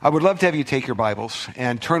I would love to have you take your Bibles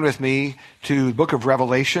and turn with me to the book of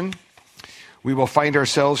Revelation. We will find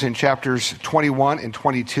ourselves in chapters 21 and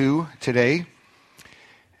 22 today.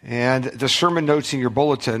 And the sermon notes in your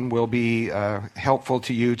bulletin will be helpful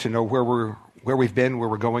to you to know where we've been, where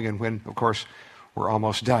we're going, and when, of course, we're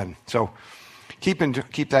almost done. So keep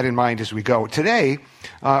that in mind as we go. Today,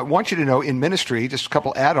 I want you to know in ministry, just a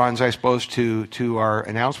couple add-ons, I suppose, to our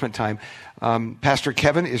announcement time. Pastor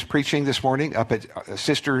Kevin is preaching this morning up at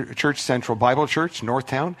Sister Church Central Bible Church,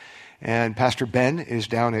 Northtown. And Pastor Ben is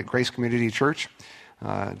down at Grace Community Church,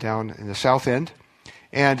 down in the South End.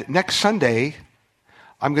 And next Sunday,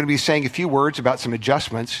 I'm going to be saying a few words about some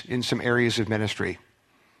adjustments in some areas of ministry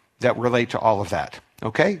that relate to all of that.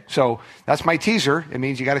 Okay? So that's my teaser. It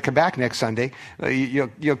means you got to come back next Sunday.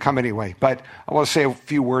 You'll come anyway. But I want to say a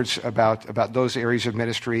few words about those areas of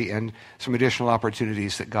ministry and some additional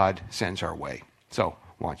opportunities that God sends our way. So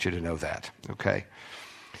I want you to know that. Okay?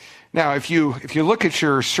 Now, if you look at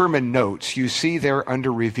your sermon notes, you see there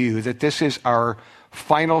under review that this is our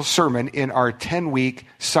final sermon in our 10-week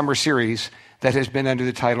summer series that has been under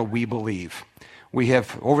the title, We Believe. We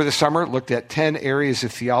have, over the summer, looked at 10 areas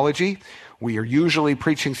of theology. We are usually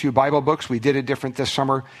preaching through Bible books. We did it different this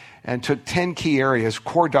summer and took 10 key areas,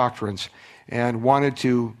 core doctrines, and wanted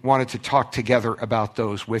to talk together about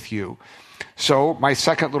those with you. So my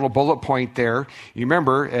second little bullet point there, you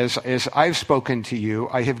remember, as I've spoken to you,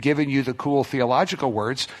 I have given you the cool theological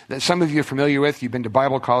words that some of you are familiar with. You've been to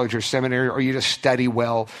Bible college or seminary, or you just study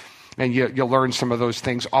well, and you'll learn some of those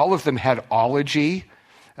things. All of them had ology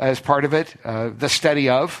as part of it, the study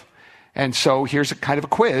of. And so here's a kind of a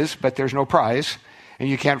quiz, but there's no prize, and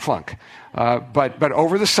you can't flunk. But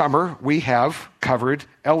over the summer, we have covered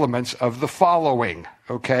elements of the following,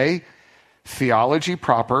 okay? Theology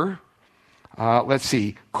proper. Let's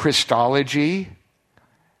see, Christology,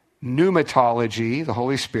 pneumatology, the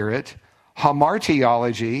Holy Spirit,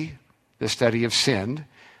 hamartiology, the study of sin,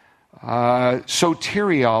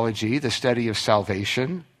 soteriology, the study of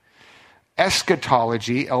salvation,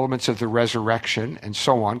 eschatology, elements of the resurrection, and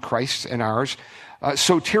so on, Christ's and ours,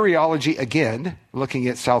 soteriology, again, looking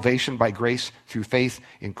at salvation by grace through faith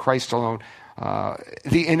in Christ alone,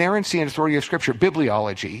 the inerrancy and authority of Scripture,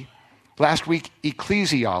 bibliology, last week,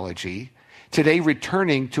 ecclesiology, today,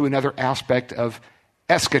 returning to another aspect of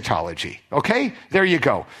eschatology. Okay? There you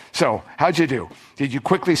go. So, how'd you do? Did you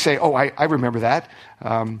quickly say, oh, I remember that?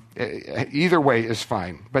 Either way is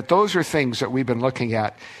fine. But those are things that we've been looking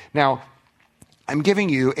at. Now, I'm giving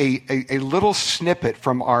you a little snippet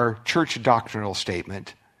from our church doctrinal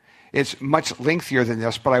statement. It's much lengthier than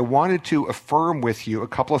this, but I wanted to affirm with you a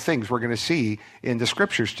couple of things we're going to see in the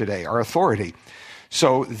Scriptures today, our authority.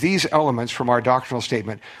 So these elements from our doctrinal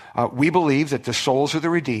statement, we believe that the souls of the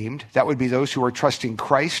redeemed, that would be those who are trusting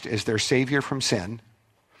Christ as their Savior from sin.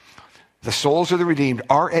 The souls of the redeemed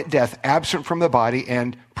are at death absent from the body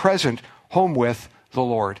and present home with the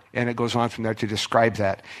Lord. And it goes on from there to describe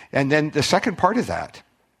that. And then the second part of that,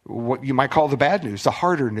 what you might call the bad news, the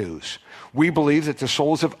harder news. We believe that the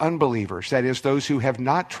souls of unbelievers, that is, those who have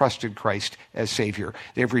not trusted Christ as Savior,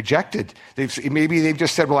 they've rejected, maybe they've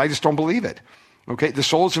just said, well, I just don't believe it. Okay, the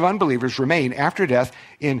souls of unbelievers remain after death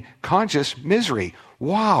in conscious misery.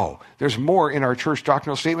 Wow, there's more in our church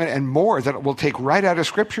doctrinal statement and more that we'll take right out of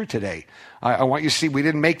Scripture today. I want you to see we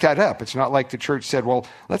didn't make that up. It's not like the church said, well,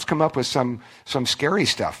 let's come up with some scary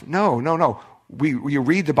stuff. No. You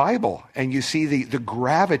read the Bible and you see the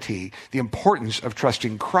gravity, the importance of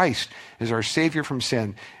trusting Christ as our Savior from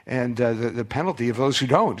sin and the penalty of those who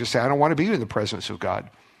don't. Just say, I don't want to be in the presence of God.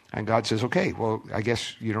 And God says, okay, well, I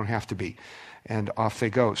guess you don't have to be. And off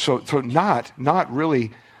they go. So not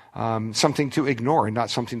really something to ignore and not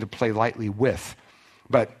something to play lightly with.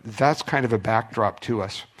 But that's kind of a backdrop to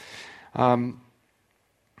us.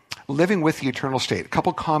 Living with the eternal state. A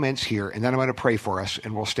couple comments here, and then I'm going to pray for us,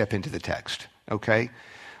 and we'll step into the text. Okay?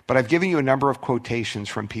 But I've given you a number of quotations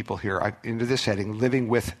from people here into this heading, living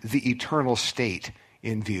with the eternal state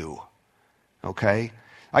in view. Okay?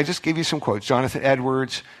 I just gave you some quotes. Jonathan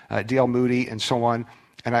Edwards, D.L. Moody, and so on.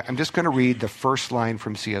 And I'm just going to read the first line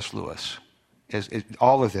from C.S. Lewis.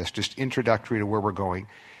 All of this, just introductory to where we're going.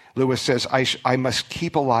 Lewis says, I must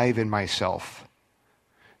keep alive in myself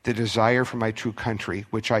the desire for my true country,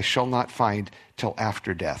 which I shall not find till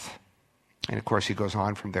after death. And of course, he goes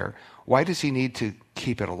on from there. Why does he need to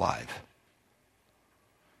keep it alive?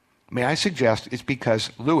 May I suggest it's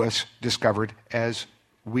because Lewis discovered, as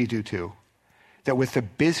we do too, that with the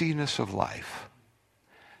busyness of life,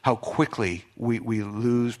 how quickly we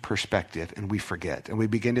lose perspective and we forget. And we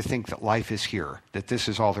begin to think that life is here, that this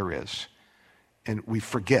is all there is. And we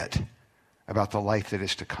forget about the life that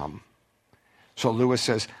is to come. So Lewis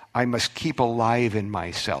says, I must keep alive in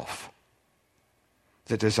myself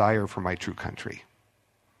the desire for my true country.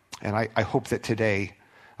 And I hope that today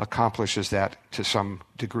accomplishes that to some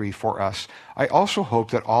degree for us. I also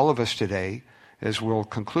hope that all of us today, as we'll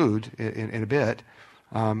conclude in a bit,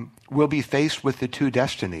 will be faced with the two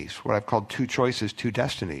destinies, what I've called two choices, two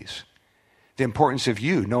destinies. The importance of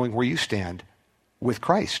you knowing where you stand with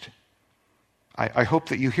Christ. I hope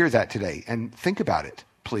that you hear that today and think about it,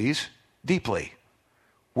 please, deeply.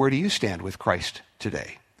 Where do you stand with Christ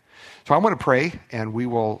today? So I want to pray, and we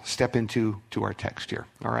will step into our text here,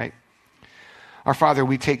 all right? Our Father,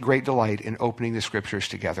 we take great delight in opening the Scriptures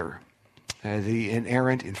together. The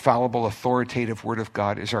inerrant, infallible, authoritative Word of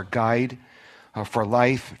God is our guide for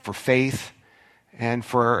life, for faith, and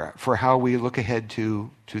for how we look ahead to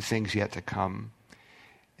things yet to come.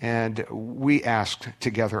 And we ask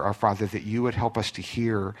together, our Father, that you would help us to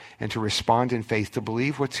hear and to respond in faith, to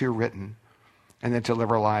believe what's here written, and then to live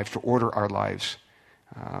our lives, to order our lives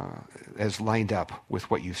as lined up with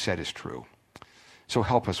what you've said is true. So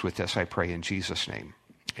help us with this, I pray, in Jesus' name.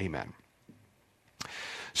 Amen.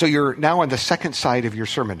 So you're now on the second side of your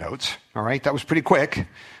sermon notes, all right? That was pretty quick.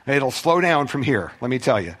 It'll slow down from here, let me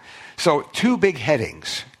tell you. So two big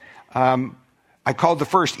headings. I called the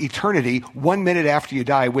first Eternity, 1 minute after you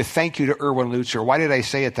die, with thank you to Erwin Lutzer. Why did I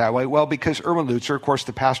say it that way? Well, because Erwin Lutzer, of course,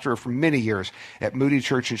 the pastor for many years at Moody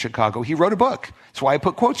Church in Chicago, he wrote a book. That's why I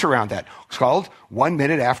put quotes around that. It's called 1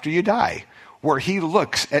 minute after you die, where he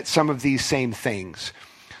looks at some of these same things.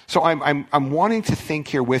 So I'm wanting to think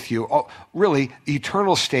here with you, really,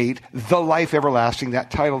 eternal state, the life everlasting, that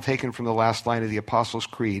title taken from the last line of the Apostles'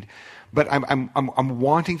 Creed. But I'm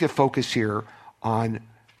wanting to focus here on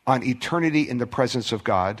eternity in the presence of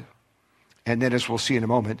God, and then, as we'll see in a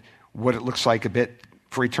moment, what it looks like a bit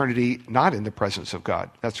for eternity not in the presence of God.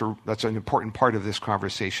 That's an important part of this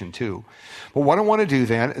conversation too. But what I want to do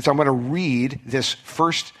then is I'm going to read this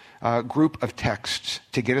first group of texts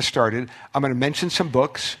to get us started. I'm going to mention some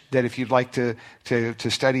books that if you'd like to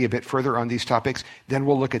study a bit further on these topics, then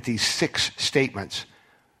we'll look at these 6 statements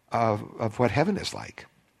of what heaven is like.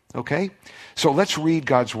 Okay? So let's read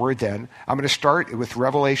God's word then. I'm going to start with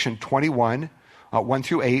Revelation 21, 1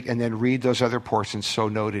 through 8, and then read those other portions so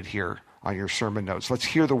noted here on your sermon notes. Let's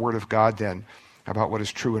hear the word of God then about what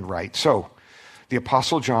is true and right. So, the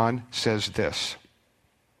Apostle John says this.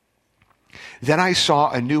 Then I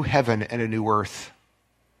saw a new heaven and a new earth.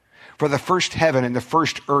 For the first heaven and the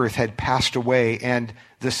first earth had passed away, and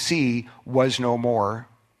the sea was no more.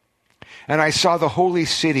 And I saw the holy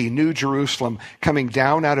city, New Jerusalem, coming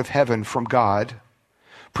down out of heaven from God,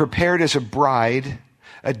 prepared as a bride,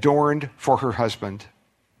 adorned for her husband.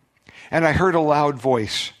 And I heard a loud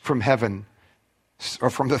voice from heaven, or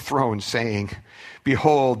from the throne, saying,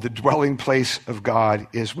 Behold, the dwelling place of God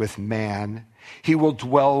is with man. He will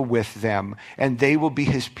dwell with them, and they will be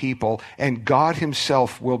his people, and God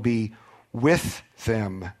himself will be with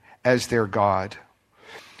them as their God.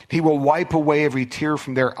 He will wipe away every tear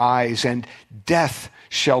from their eyes, and death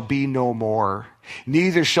shall be no more.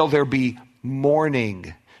 Neither shall there be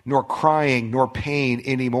mourning, nor crying, nor pain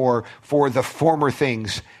anymore, for the former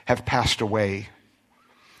things have passed away.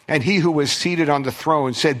 And he who was seated on the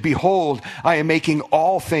throne said, Behold, I am making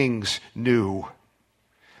all things new.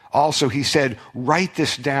 Also, he said, Write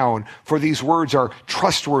this down, for these words are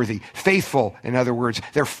trustworthy, faithful. In other words,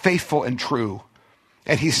 they're faithful and true.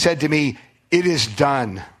 And he said to me, It is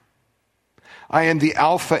done. I am the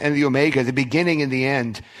Alpha and the Omega, the beginning and the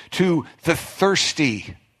end. To the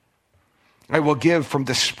thirsty, I will give from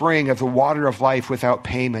the spring of the water of life without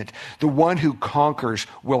payment. The one who conquers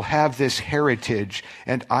will have this heritage,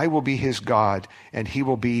 and I will be his God, and he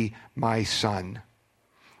will be my son.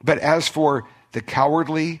 But as for the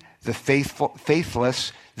cowardly, the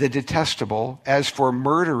faithless, the detestable, as for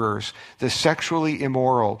murderers, the sexually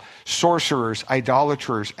immoral, sorcerers,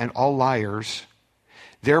 idolaters, and all liars,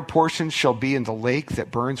 their portion shall be in the lake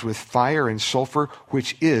that burns with fire and sulfur,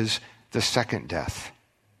 which is the second death.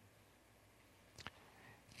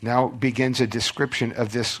 Now begins a description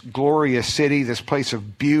of this glorious city, this place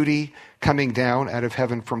of beauty coming down out of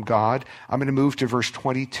heaven from God. I'm going to move to verse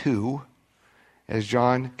 22 as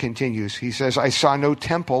John continues. He says, I saw no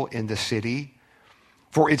temple in the city,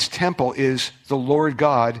 for its temple is the Lord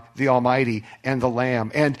God, the Almighty, and the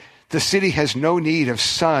Lamb. And the city has no need of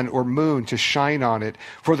sun or moon to shine on it,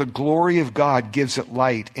 for the glory of God gives it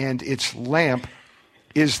light, and its lamp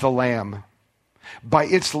is the Lamb. By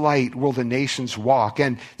its light will the nations walk,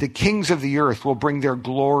 and the kings of the earth will bring their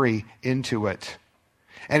glory into it.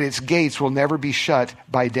 And its gates will never be shut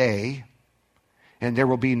by day, and there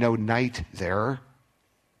will be no night there.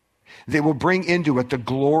 They will bring into it the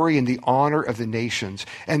glory and the honor of the nations,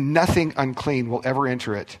 and nothing unclean will ever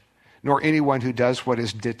enter it, nor anyone who does what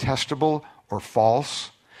is detestable or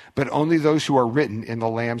false, but only those who are written in the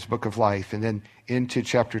Lamb's book of life. And then into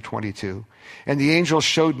chapter 22. And the angel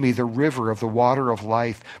showed me the river of the water of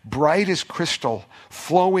life, bright as crystal,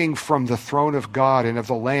 flowing from the throne of God and of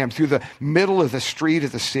the Lamb through the middle of the street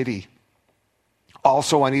of the city.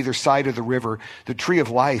 Also on either side of the river, the tree of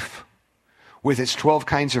life, with its 12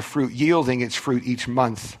 kinds of fruit, yielding its fruit each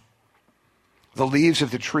month. The leaves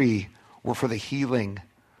of the tree were for the healing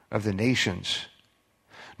of the nations.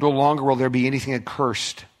 No longer will there be anything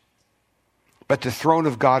accursed, but the throne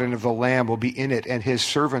of God and of the Lamb will be in it, and his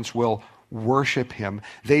servants will worship him.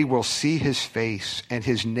 They will see his face, and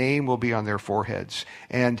his name will be on their foreheads.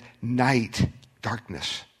 And night,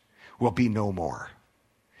 darkness, will be no more.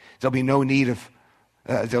 There'll be no need of,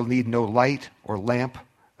 they'll need no light or lamp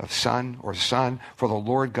of sun, for the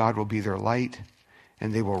Lord God will be their light,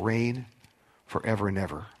 and they will reign forever and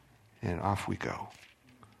ever. And off we go.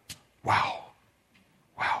 Wow.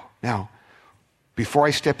 Now, before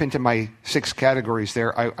I step into my 6 categories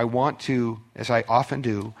there, I want to, as I often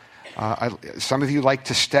do, some of you like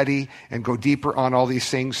to study and go deeper on all these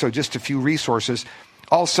things, so just a few resources.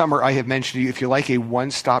 All summer I have mentioned to you, if you like a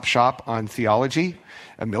one-stop shop on theology,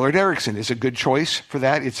 Millard Erickson is a good choice for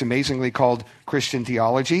that. It's amazingly called Christian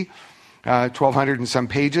Theology, 1,200 and some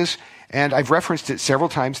pages, and I've referenced it several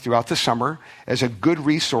times throughout the summer as a good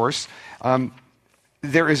resource.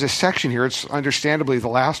 There is a section here, it's understandably the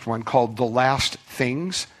last one, called The Last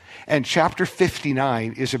Things, and chapter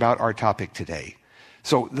 59 is about our topic today.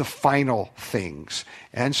 So the final things.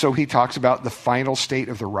 And so he talks about the final state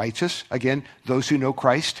of the righteous, again, those who know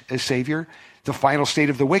Christ as Savior, the final state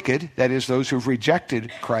of the wicked, that is, those who've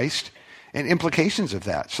rejected Christ, and implications of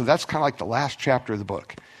that. So that's kind of like the last chapter of the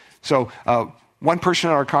book. So one person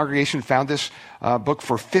in our congregation found this book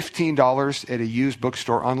for $15 at a used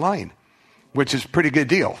bookstore online, which is a pretty good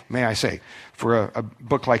deal, may I say, for a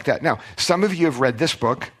book like that. Now, some of you have read this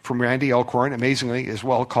book from Randy Alcorn, amazingly as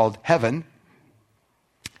well, called Heaven.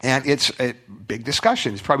 And it's a big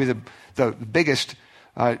discussion. It's probably the biggest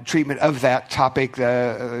treatment of that topic,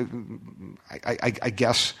 I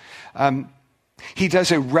guess. He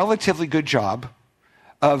does a relatively good job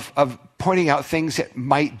of pointing out things that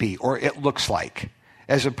might be, or it looks like,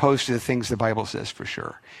 as opposed to the things the Bible says for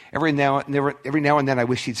sure. Every now and then I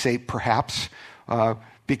wish he'd say perhaps,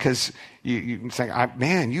 because you think,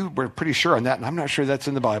 man, you were pretty sure on that, and I'm not sure that's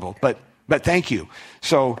in the Bible. But thank you.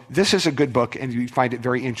 So this is a good book, and you find it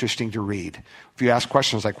very interesting to read. If you ask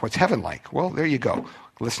questions like, what's heaven like? Well, there you go.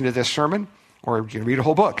 Listen to this sermon, or you can read a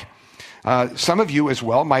whole book. Some of you as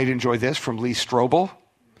well might enjoy this from Lee Strobel,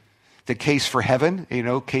 The Case for Heaven,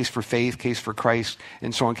 case for faith, case for Christ,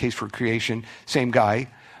 and so on, case for creation, same guy,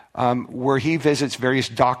 where he visits various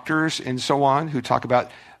doctors and so on who talk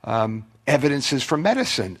about evidences from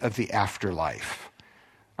medicine of the afterlife.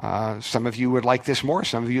 Some of you would like this more,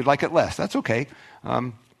 some of you would like it less. That's okay.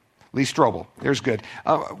 Lee Strobel, there's good.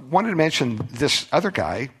 Wanted to mention this other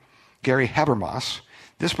guy, Gary Habermas,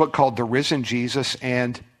 this book called The Risen Jesus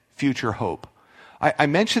and Future Hope. I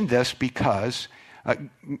mentioned this because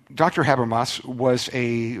Dr. Habermas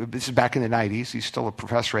this is back in the 90s. He's still a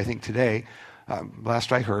professor, I think, today,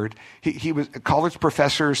 last I heard. He was a college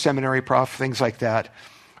professor, seminary prof, things like that,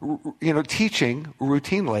 teaching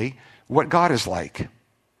routinely what God is like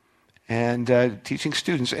and teaching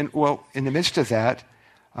students. And, well, in the midst of that,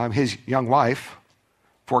 his young wife,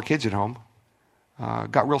 4 kids at home,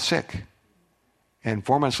 got real sick. And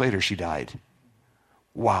 4 months later, she died.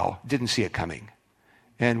 Wow, didn't see it coming.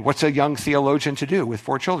 And what's a young theologian to do with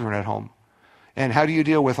 4 children at home? And how do you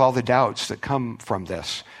deal with all the doubts that come from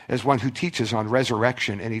this? As one who teaches on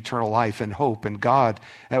resurrection and eternal life and hope and God,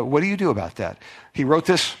 what do you do about that? He wrote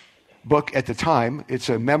this book at the time. It's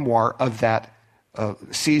a memoir of that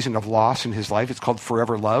season of loss in his life. It's called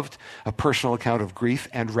Forever Loved, a personal account of grief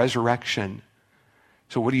and resurrection.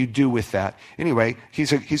 So what do you do with that? Anyway,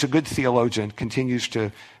 he's a good theologian, continues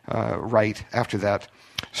to write after that.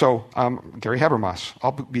 So Gary Habermas,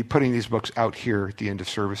 I'll be putting these books out here at the end of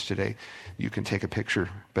service today. You can take a picture,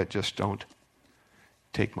 but just don't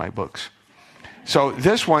take my books. So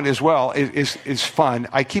this one as well is fun.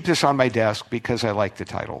 I keep this on my desk because I like the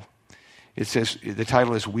title. The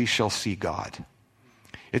title is We Shall See God.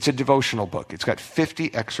 It's a devotional book. It's got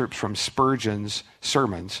 50 excerpts from Spurgeon's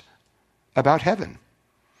sermons about heaven.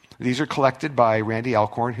 These are collected by Randy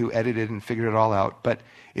Alcorn, who edited and figured it all out. But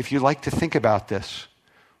if you like to think about this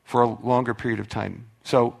for a longer period of time.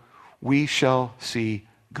 So, we shall see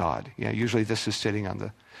God. Yeah, usually this is sitting on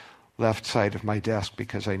the left side of my desk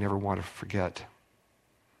because I never want to forget.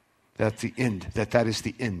 that is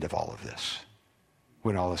the end of all of this.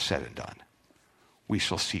 When all is said and done, we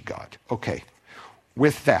shall see God. Okay,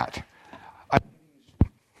 with that,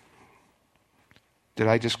 did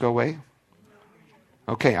I just go away?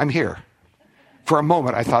 Okay, I'm here. For a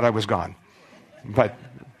moment, I thought I was gone. But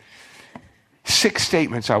 6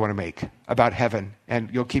 statements I want to make about heaven, and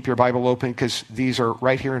you'll keep your Bible open because these are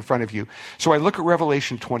right here in front of you. So I look at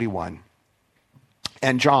Revelation 21,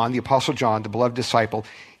 and John, the Apostle John, the beloved disciple,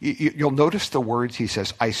 you'll notice the words he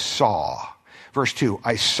says, I saw. Verse 2,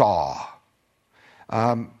 I saw.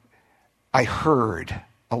 I heard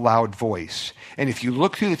a loud voice. And if you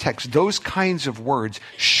look through the text, those kinds of words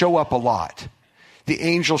show up a lot. The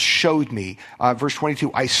angel showed me. Verse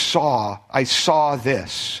 22, I saw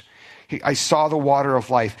this. I saw the water of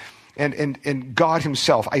life. And God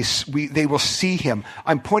himself, they will see him.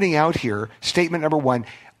 I'm pointing out here, statement number 1,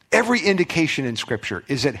 every indication in Scripture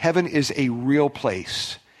is that heaven is a real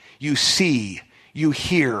place. You see, you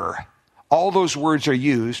hear. All those words are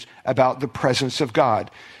used about the presence of God.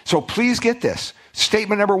 So please get this.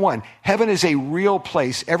 Statement number 1, heaven is a real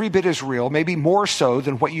place, every bit as real, maybe more so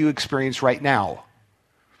than what you experience right now.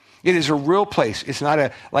 It is a real place. It's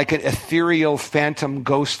not like an ethereal, phantom,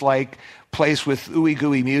 ghost-like place with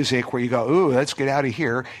ooey-gooey music where you go, ooh, let's get out of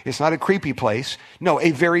here. It's not a creepy place. No,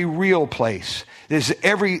 a very real place. There's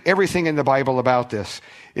everything in the Bible about this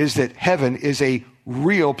is that heaven is a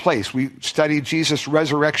real place. We studied Jesus'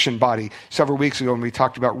 resurrection body several weeks ago when we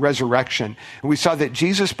talked about resurrection. And we saw that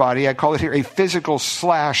Jesus' body, I call it here a physical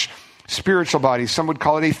 / spiritual body. Some would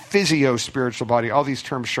call it a physio-spiritual body. All these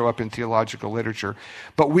terms show up in theological literature.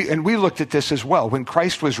 But we looked at this as well. When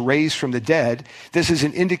Christ was raised from the dead, this is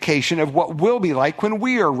an indication of what will be like when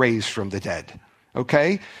we are raised from the dead.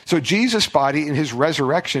 Okay? So Jesus' body in his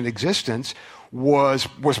resurrection existence was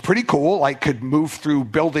pretty cool, like could move through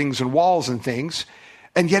buildings and walls and things,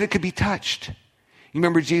 and yet it could be touched. You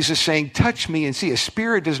remember Jesus saying, touch me and see. A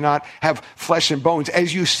spirit does not have flesh and bones,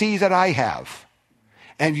 as you see that I have.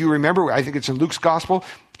 And you remember, I think it's in Luke's gospel,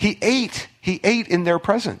 he ate in their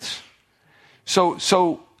presence.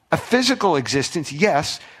 So a physical existence,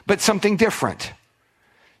 yes, but something different.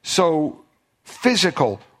 So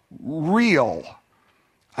physical, real.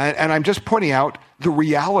 And I'm just pointing out the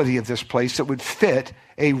reality of this place that would fit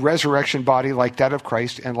a resurrection body like that of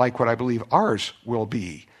Christ and like what I believe ours will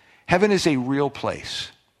be. Heaven is a real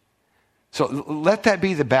place. So let that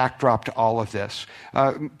be the backdrop to all of this.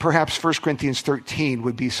 Perhaps 1 Corinthians 13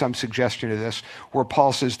 would be some suggestion of this, where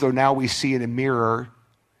Paul says, though now we see in a mirror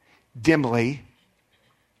dimly,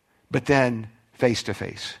 but then face to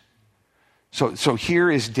face. So here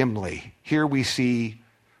is dimly. Here we see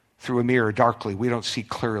through a mirror darkly. We don't see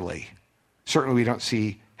clearly. Certainly we don't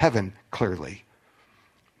see heaven clearly.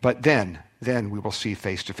 But then we will see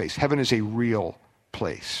face to face. Heaven is a real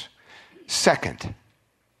place. Second,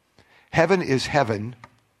 heaven is heaven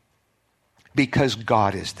because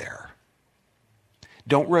God is there.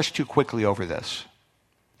 Don't rush too quickly over this.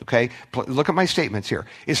 Okay? Look at my statements here.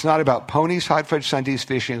 It's not about ponies, hot fudge sundaes,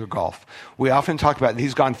 fishing, or golf. We often talk about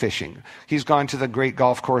he's gone fishing. He's gone to the great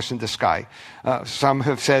golf course in the sky. Some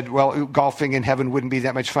have said, well, golfing in heaven wouldn't be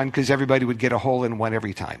that much fun because everybody would get a hole in one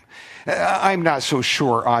every time. I'm not so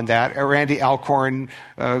sure on that. Randy Alcorn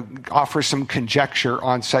offers some conjecture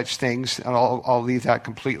on such things, and I'll leave that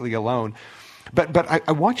completely alone. But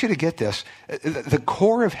I want you to get this. The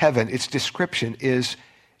core of heaven, its description is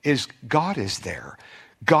God is there.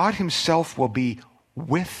 God himself will be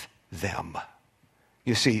with them.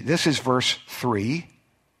 You see, this is verse 3.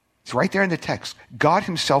 It's right there in the text. God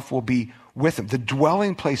himself will be with them. The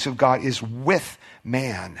dwelling place of God is with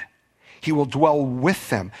man. He will dwell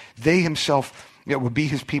with them. They himself will be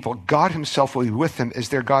his people. God himself will be with them as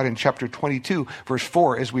their God in chapter 22, verse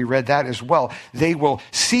 4, as we read that as well. They will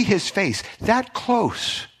see his face that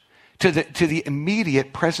close to the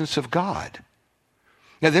immediate presence of God.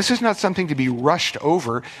 Now, this is not something to be rushed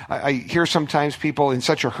over. I hear sometimes people in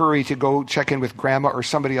such a hurry to go check in with grandma or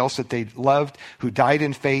somebody else that they loved who died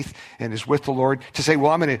in faith and is with the Lord to say,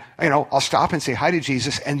 well, I'm going to, I'll stop and say hi to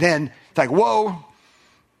Jesus. And then it's like, whoa,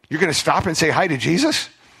 you're going to stop and say hi to Jesus?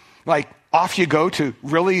 Like off you go to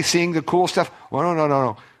really seeing the cool stuff? Well,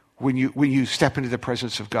 no. When you step into the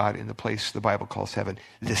presence of God in the place the Bible calls heaven,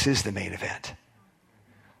 this is the main event.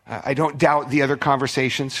 I don't doubt the other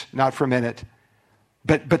conversations, not for a minute.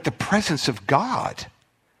 But the presence of God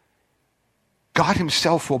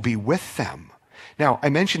himself will be with them. Now, I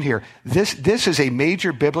mentioned here, this is a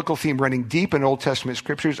major biblical theme running deep in Old Testament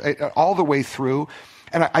scriptures all the way through.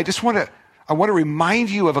 And I just want to remind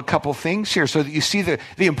you of a couple things here so that you see the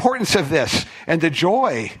importance of this and the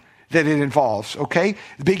joy that it involves, okay?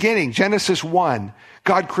 The beginning, Genesis 1.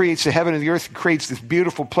 God creates the heaven and the earth, creates this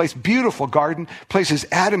beautiful place, beautiful garden, places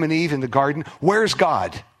Adam and Eve in the garden. Where's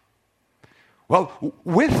God? Well,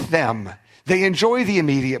 with them. They enjoy the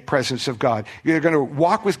immediate presence of God. They're going to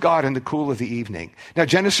walk with God in the cool of the evening. Now,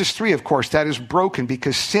 Genesis 3, of course, that is broken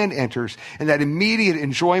because sin enters, and that immediate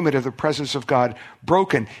enjoyment of the presence of God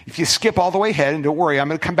broken. If you skip all the way ahead, and don't worry, I'm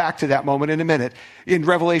going to come back to that moment in a minute. In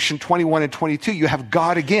Revelation 21 and 22, you have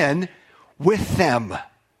God again with them.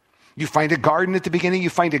 You find a garden at the beginning, you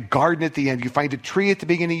find a garden at the end. You find a tree at the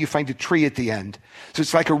beginning, you find a tree at the end. So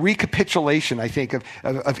it's like a recapitulation, I think,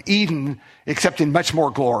 of Eden, except in much more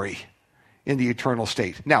glory in the eternal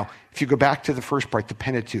state. Now, if you go back to the first part, the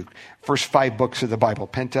Pentateuch, first 5 books of the Bible,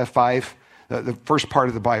 Penta 5, the first part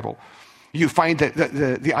of the Bible, you find that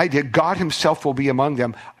the idea God himself will be among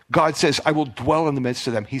them. God says, I will dwell in the midst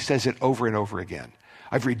of them. He says it over and over again.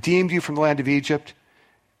 I've redeemed you from the land of Egypt,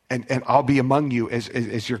 and I'll be among you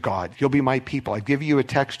as your God. You'll be my people. I give you a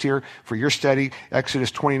text here for your study.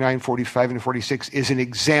 Exodus 29, 45, and 46 is an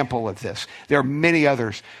example of this. There are many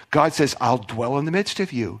others. God says, I'll dwell in the midst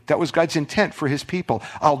of you. That was God's intent for his people.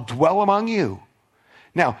 I'll dwell among you.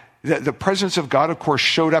 Now, the presence of God, of course,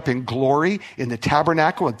 showed up in glory in the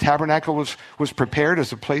tabernacle. And the tabernacle was prepared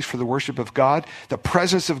as a place for the worship of God. The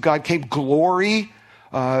presence of God came, glory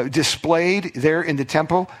displayed there in the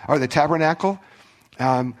temple or the tabernacle.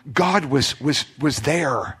 God was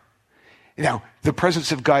there. Now, the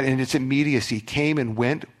presence of God in its immediacy came and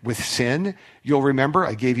went with sin. You'll remember,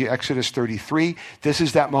 I gave you Exodus 33. This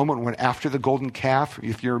is that moment when after the golden calf,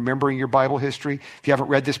 if you're remembering your Bible history, if you haven't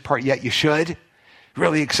read this part yet, you should.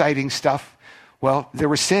 Really exciting stuff. Well, there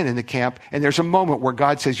was sin in the camp, and there's a moment where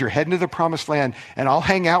God says, you're heading to the promised land, and I'll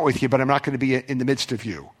hang out with you, but I'm not going to be in the midst of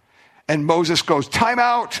you. And Moses goes, time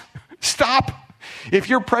out, stop. If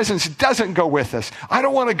your presence doesn't go with us, I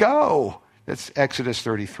don't want to go. That's Exodus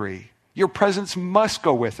 33. Your presence must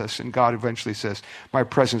go with us. And God eventually says, my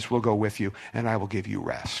presence will go with you and I will give you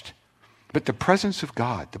rest. But the presence of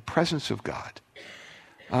God,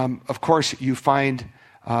 of course, you find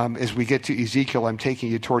as we get to Ezekiel, I'm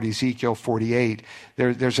taking you toward Ezekiel 48.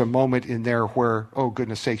 There's a moment in there where, oh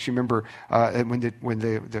goodness sakes, you remember when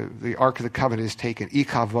the Ark of the Covenant is taken,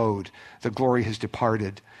 ikavod, the glory has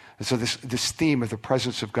departed. And so this theme of the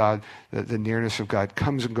presence of God, the nearness of God,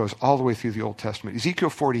 comes and goes all the way through the Old Testament.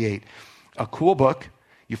 Ezekiel 48, a cool book.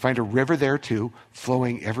 You find a river there too,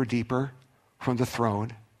 flowing ever deeper from the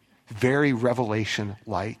throne, very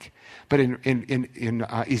Revelation-like. But in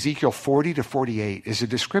Ezekiel 40 to 48 is a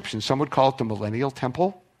description. Some would call it the millennial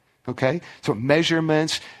temple. Okay? So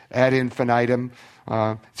measurements ad infinitum.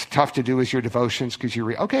 It's tough to do as your devotions because you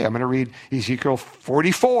read, okay, I'm going to read Ezekiel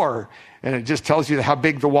 44. And it just tells you how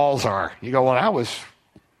big the walls are. You go, well, that was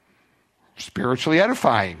spiritually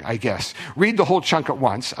edifying, I guess. Read the whole chunk at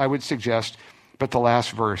once, I would suggest. But the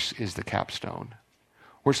last verse is the capstone.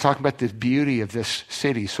 We're talking about the beauty of this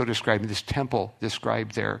city, so described, this temple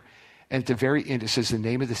described there. And at the very end, it says the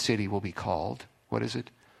name of the city will be called, what is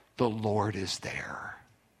it? The Lord is there.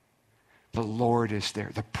 The Lord is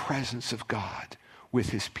there. The presence of God with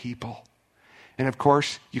his people. And of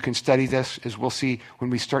course, you can study this, as we'll see when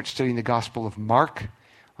we start studying the Gospel of Mark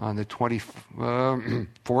on the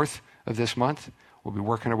 24th of this month. We'll be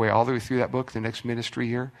working our way all the way through that book, the next ministry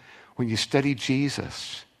year. When you study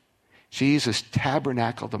Jesus, Jesus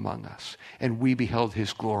tabernacled among us, and we beheld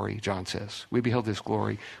his glory, John says. We beheld his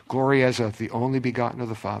glory, glory as of the only begotten of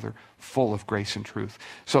the Father, full of grace and truth.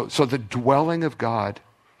 So the dwelling of God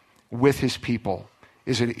with his people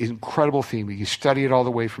is an incredible theme. You study it all the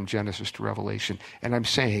way from Genesis to Revelation. And I'm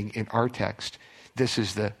saying in our text, this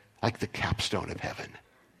is like the capstone of heaven.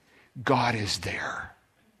 God is there.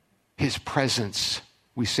 His presence,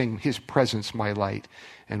 we sing his presence, my light,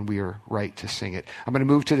 and we are right to sing it. I'm going to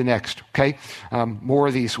move to the next, okay? More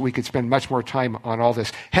of these. We could spend much more time on all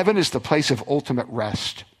this. Heaven is the place of ultimate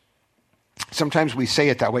rest. Sometimes we say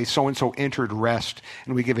it that way, so-and-so entered rest,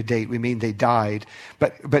 and we give a date. We mean they died.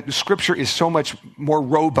 But Scripture is so much more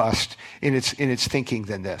robust in its thinking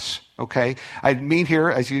than this, okay? I mean here,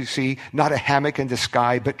 as you see, not a hammock in the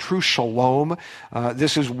sky, but true shalom.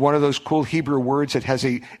 This is one of those cool Hebrew words that has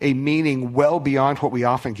a meaning well beyond what we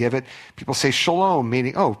often give it. People say shalom,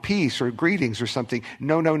 meaning, oh, peace or greetings or something.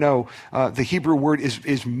 No. The Hebrew word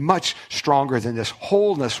is much stronger than this.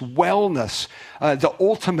 Wholeness, wellness, the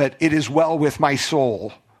ultimate, it is well with my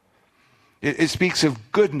soul. It speaks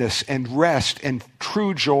of goodness and rest and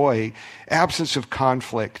true joy, absence of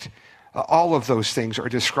conflict. All of those things are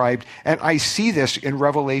described. And I see this in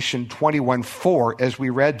Revelation 21:4 as we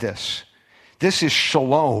read this. This is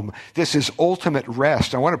shalom. This is ultimate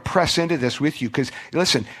rest. I want to press into this with you because,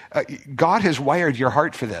 listen, God has wired your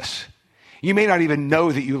heart for this. You may not even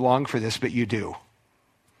know that you long for this, but you do.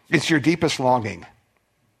 It's your deepest longing.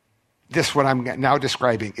 This, what I'm now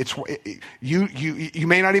describing, you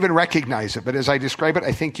may not even recognize it, but as I describe it,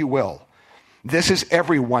 I think you will. This is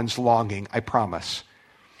everyone's longing, I promise.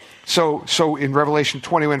 So in Revelation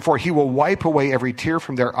 21:4, he will wipe away every tear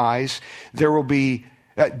from their eyes. There will be,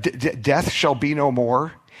 death shall be no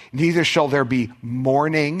more. Neither shall there be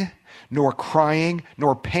mourning, nor crying,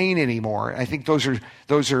 nor pain anymore. I think those are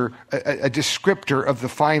a descriptor of the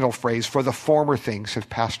final phrase, for the former things have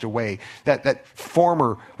passed away. That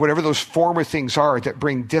former, whatever those former things are that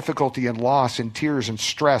bring difficulty and loss and tears and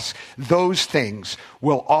stress, those things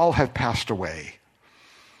will all have passed away.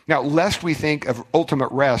 Now, lest we think of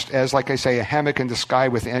ultimate rest as, like I say, a hammock in the sky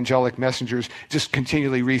with angelic messengers just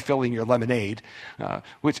continually refilling your lemonade,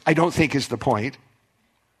 which I don't think is the point.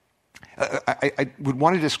 I would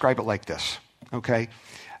want to describe it like this, okay?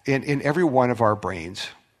 In every one of our brains,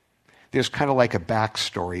 there's kind of like a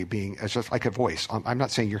backstory being, it's just like a voice. I'm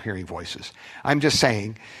not saying you're hearing voices. I'm just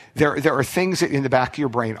saying there are things in the back of your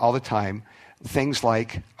brain all the time, things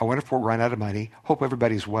like, I wonder if we'll run out of money, hope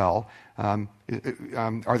everybody's well,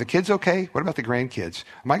 are the kids okay? What about the grandkids?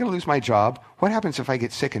 Am I going to lose my job? What happens if I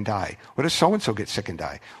get sick and die? What if so-and-so gets sick and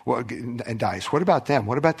dies? What about them?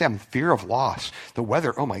 What about them? Fear of loss. The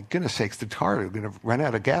weather, oh my goodness sakes, the car is going to run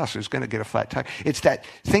out of gas. It's going to get a flat tire. It's that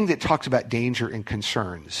thing that talks about danger and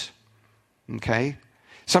concerns. Okay?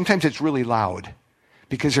 Sometimes it's really loud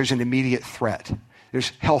because there's an immediate threat.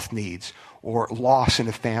 There's health needs or loss in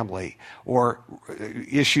a family or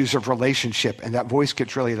issues of relationship, and that voice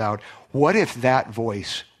gets really loud. What if that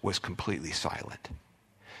voice was completely silent?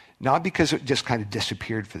 Not because it just kind of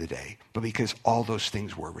disappeared for the day, but because all those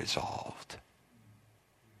things were resolved.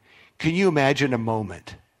 Can you imagine a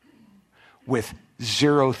moment with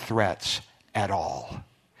zero threats at all,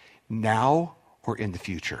 now or in the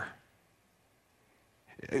future?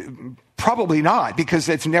 Probably not, because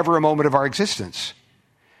it's never a moment of our existence.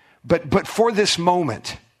 But for this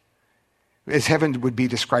moment, as heaven would be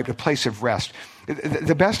described, a place of rest.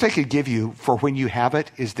 The best I could give you for when you have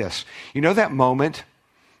it is this. You know that moment,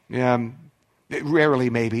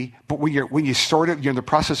 rarely maybe, but when you're in the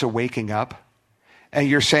process of waking up, and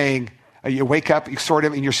you're saying, you wake up,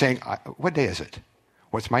 and you're saying, what day is it?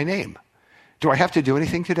 What's my name? Do I have to do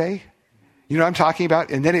anything today? You know what I'm talking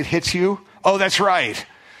about? And then it hits you, oh, that's right.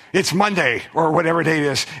 It's Monday or whatever day it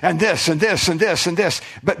is, and this and this and this and this.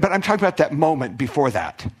 But I'm talking about that moment before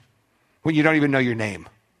that, when you don't even know your name.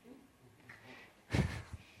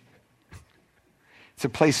 It's a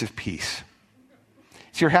place of peace.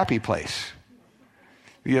 It's your happy place.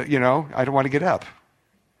 You know, I don't want to get up.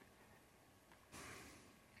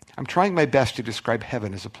 I'm trying my best to describe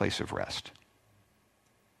heaven as a place of rest.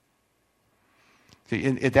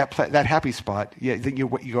 In that happy spot, then you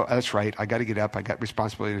go, that's right, I got to get up, I got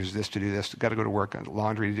responsibilities, this to do this, got to go to work,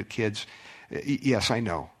 laundry to do kids. Yes, I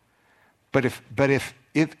know. But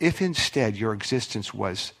if instead your existence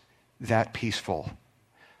was that peaceful,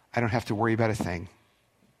 I don't have to worry about a thing.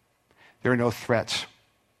 There are no threats.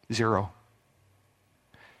 Zero.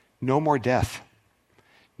 No more death.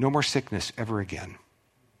 No more sickness ever again.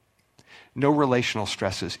 No relational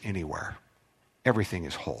stresses anywhere. Everything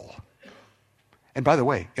is whole. And by the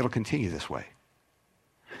way, it'll continue this way.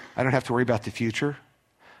 I don't have to worry about the future.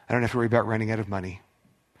 I don't have to worry about running out of money.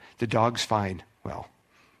 The dog's fine. Well,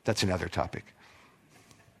 that's another topic.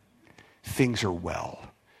 Things are well.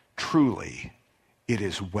 Truly, it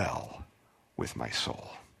is well with my soul.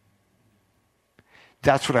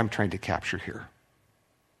 That's what I'm trying to capture here.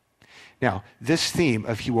 Now, this theme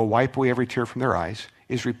of he will wipe away every tear from their eyes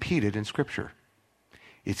is repeated in Scripture.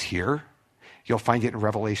 It's here. You'll find it in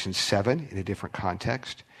Revelation 7 in a different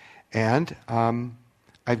context. And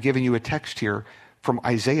I've given you a text here from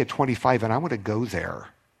Isaiah 25, and I want to go there.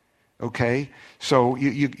 Okay? So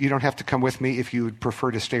you don't have to come with me if you would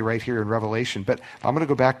prefer to stay right here in Revelation. But I'm going to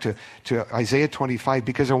go back to Isaiah 25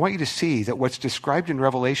 because I want you to see that what's described in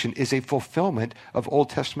Revelation is a fulfillment of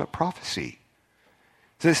Old Testament prophecy.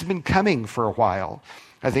 So this has been coming for a while.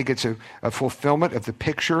 I think it's a fulfillment of the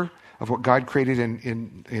picture of what God created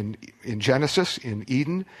in Genesis, in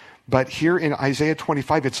Eden. But here in Isaiah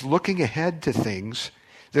 25, it's looking ahead to things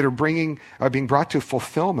that are being brought to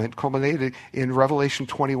fulfillment, culminated in Revelation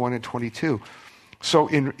 21 and 22. So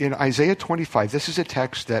in Isaiah 25, this is a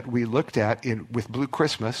text that we looked at with Blue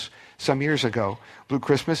Christmas some years ago. Blue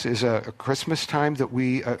Christmas is a Christmas time that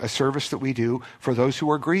a service that we do for those who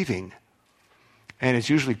are grieving. And it's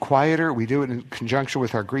usually quieter. We do it in conjunction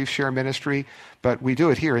with our Grief Share ministry, but we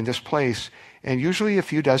do it here in this place. And usually a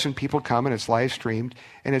few dozen people come, and it's live streamed.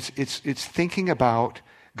 And it's thinking about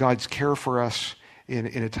God's care for us in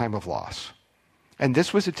a time of loss. And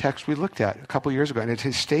this was a text we looked at a couple years ago, and it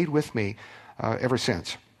has stayed with me ever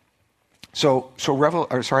since. So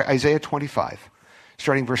Isaiah 25,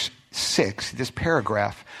 starting verse 6, this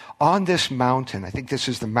paragraph, on this mountain, I think this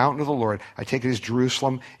is the mountain of the Lord. I take it as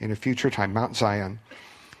Jerusalem in a future time, Mount Zion.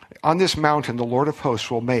 On this mountain, the Lord of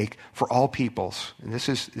hosts will make for all peoples, and this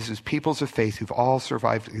is peoples of faith who've all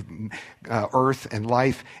survived earth and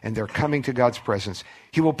life, and they're coming to God's presence.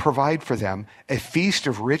 He will provide for them a feast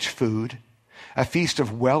of rich food, a feast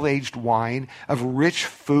of well-aged wine, of rich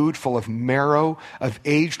food full of marrow, of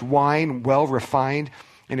aged wine well refined.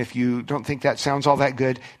 And if you don't think that sounds all that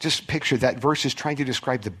good, just picture that verse is trying to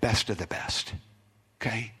describe the best of the best.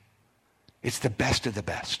 Okay? It's the best of the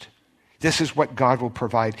best. This is what God will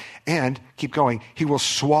provide. And, keep going, he will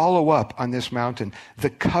swallow up on this mountain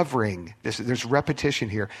the covering. There's repetition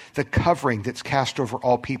here. The covering that's cast over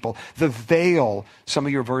all people. The veil, some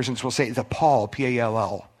of your versions will say the pall,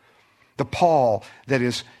 P-A-L-L. The pall that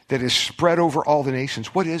is spread over all the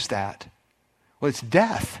nations. What is that? Well, it's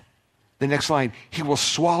death. The next line, he will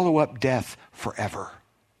swallow up death forever.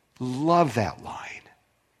 Love that line.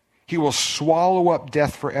 He will swallow up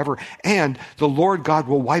death forever. And the Lord God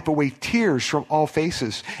will wipe away tears from all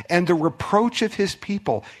faces. And the reproach of his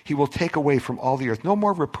people he will take away from all the earth. No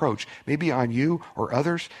more reproach, maybe on you or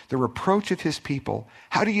others. The reproach of his people.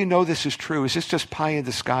 How do you know this is true? Is this just pie in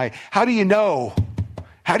the sky? How do you know?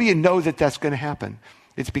 How do you know that that's going to happen?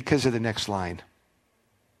 It's because of the next line.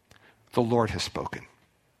 The Lord has spoken.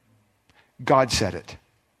 God said it.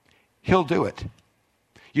 He'll do it.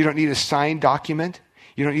 You don't need a signed document.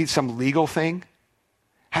 You don't need some legal thing.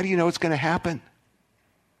 How do you know it's going to happen?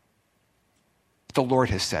 The Lord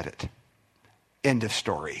has said it. End of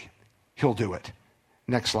story. He'll do it.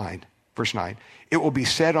 Next line, verse 9. It will be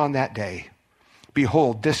said on that day,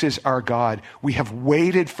 behold, this is our God. We have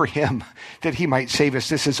waited for him that he might save us.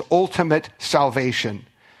 This is ultimate salvation.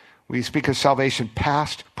 We speak of salvation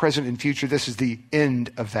past, present, and future. This is the end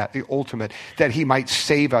of that, the ultimate, that he might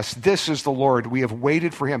save us. This is the Lord. We have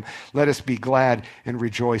waited for him. Let us be glad and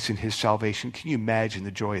rejoice in his salvation. Can you imagine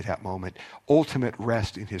the joy of that moment? Ultimate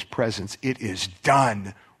rest in his presence. It is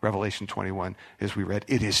done. Revelation 21, as we read,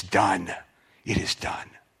 it is done. It is done.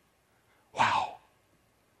 Wow.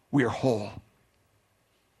 We are whole.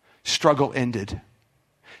 Struggle ended.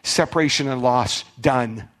 Separation and loss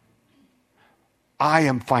done. I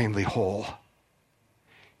am finally whole.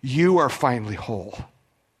 You are finally whole.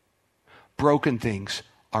 Broken things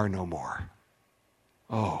are no more.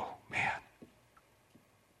 Oh, man.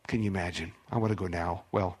 Can you imagine? I want to go now.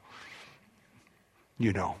 Well,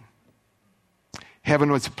 you know.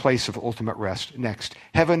 Heaven was a place of ultimate rest. Next.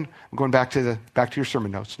 Heaven, I'm going back to your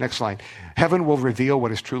sermon notes. Next line. Heaven will reveal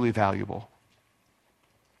what is truly valuable.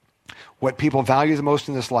 What people value the most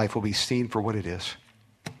in this life will be seen for what it is.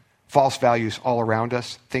 False values all around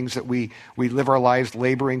us, things that we live our lives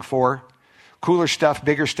laboring for. Cooler stuff,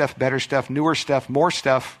 bigger stuff, better stuff, newer stuff, more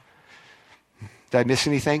stuff. Did I miss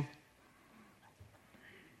anything?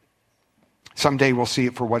 Someday we'll see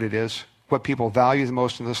it for what it is. What people value the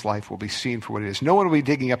most in this life will be seen for what it is. No one will be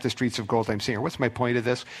digging up the streets of gold I'm saying. What's my point of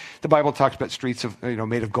this? The Bible talks about streets of,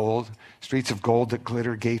 made of gold, streets of gold that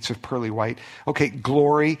glitter, gates of pearly white. Okay,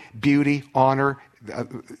 glory, beauty, honor,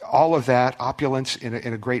 all of that, opulence in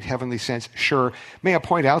a great heavenly sense, sure. May I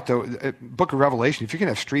point out, though, Book of Revelation, if you're going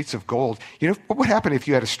to have streets of gold, what would happen if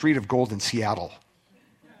you had a street of gold in Seattle?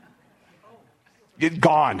 It'd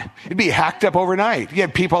gone. It'd be hacked up overnight. You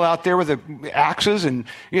had people out there with the axes and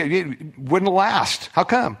it wouldn't last. How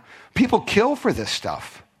come? People kill for this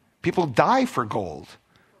stuff. People die for gold.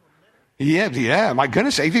 Yeah, my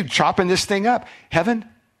goodness, you're chopping this thing up. Heaven,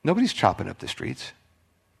 nobody's chopping up the streets.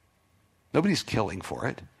 Nobody's killing for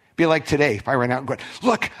it. Be like today, if I ran out and went,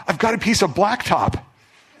 look, I've got a piece of blacktop.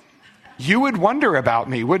 You would wonder about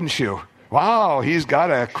me, wouldn't you? Wow, he's got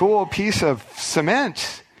a cool piece of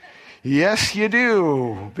cement. Yes, you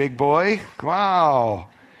do, big boy. Wow.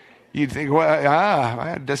 You'd think,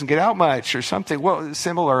 well, it doesn't get out much or something. Well,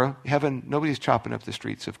 similar, heaven, nobody's chopping up the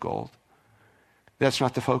streets of gold. That's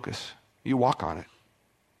not the focus. You walk on it.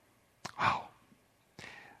 Wow.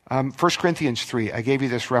 1 Corinthians 3, I gave you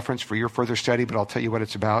this reference for your further study, but I'll tell you what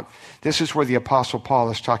it's about. This is where the Apostle Paul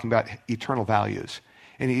is talking about eternal values.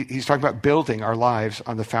 And he's talking about building our lives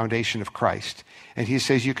on the foundation of Christ. And he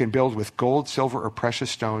says you can build with gold, silver, or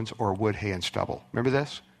precious stones, or wood, hay, and stubble. Remember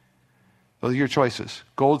this? Those are your choices.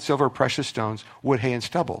 Gold, silver, precious stones, wood, hay, and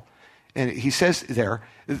stubble. And he says there,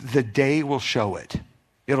 the day will show it.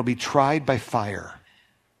 It'll be tried by fire.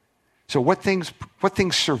 So what things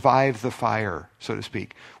survive the fire, so to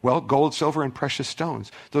speak? Well, gold, silver, and precious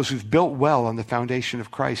stones. Those who've built well on the foundation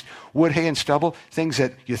of Christ. Wood, hay, and stubble, things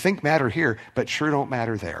that you think matter here, but sure don't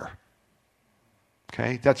matter there.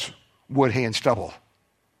 Okay? That's wood, hay, and stubble.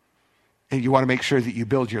 And you want to make sure that you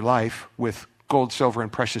build your life with gold, silver,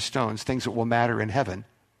 and precious stones, things that will matter in heaven,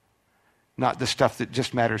 not the stuff that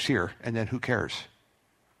just matters here, and then who cares?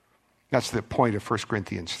 That's the point of 1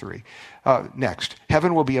 Corinthians 3. Next,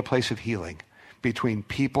 heaven will be a place of healing between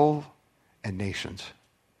people and nations,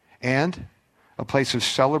 and a place of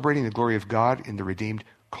celebrating the glory of God in the redeemed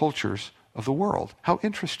cultures of the world. How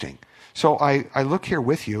interesting. So I look here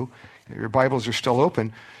with you. Your Bibles are still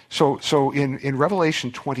open. So in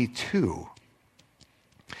Revelation 22,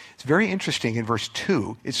 it's very interesting. In verse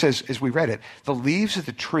 2, it says, as we read it, the leaves of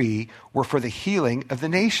the tree were for the healing of the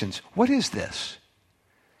nations. What is this?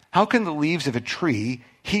 How can the leaves of a tree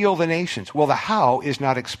heal the nations? Well, the how is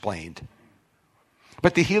not explained.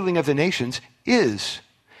 But the healing of the nations is.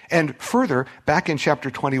 And further, back in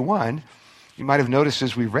chapter 21, you might have noticed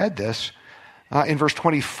as we read this, in verse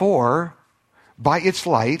 24, by its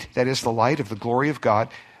light, that is the light of the glory of God,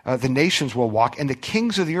 the nations will walk, and the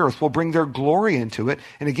kings of the earth will bring their glory into it.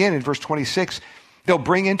 And again, in verse 26, they'll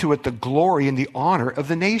bring into it the glory and the honor of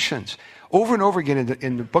the nations. Over and over again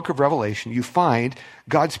in the book of Revelation, you find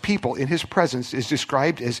God's people in his presence is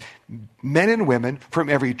described as men and women from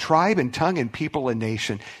every tribe and tongue and people and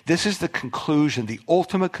nation. This is the conclusion, the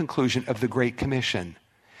ultimate conclusion of the Great Commission.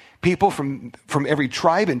 People from every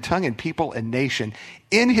tribe and tongue and people and nation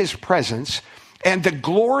in his presence, and the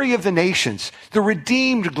glory of the nations, the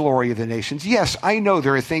redeemed glory of the nations. Yes, I know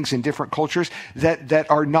there are things in different cultures that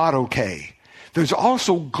are not okay. There's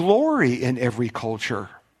also glory in every culture.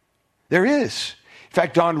 There is. In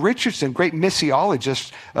fact, Don Richardson, great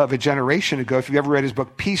missiologist of a generation ago, if you've ever read his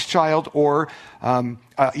book, Peace Child or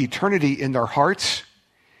Eternity in Their Hearts,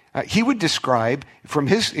 he would describe, from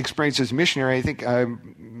his experience as a missionary, I think,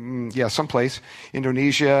 someplace,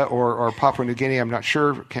 Indonesia or Papua New Guinea, I'm not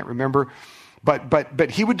sure, can't remember,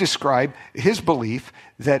 but he would describe his belief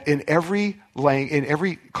that in every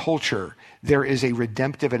culture, there is a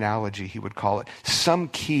redemptive analogy, he would call it, some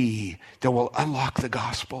key that will unlock the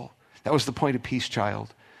gospel. That was the point of Peace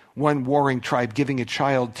Child. One warring tribe giving a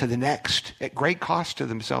child to the next at great cost to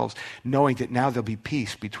themselves, knowing that now there'll be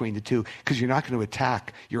peace between the two because you're not going to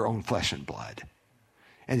attack your own flesh and blood.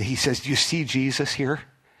 And he says, do you see Jesus here?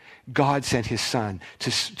 God sent his son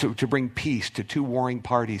to bring peace to two warring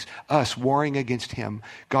parties, us warring against him.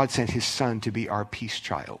 God sent his son to be our peace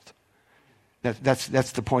child. That's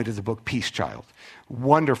the point of the book, Peace Child.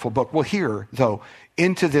 Wonderful book. Well, here, though,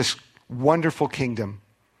 into this wonderful kingdom,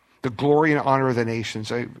 the glory and honor of the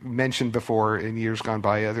nations. I mentioned before in years gone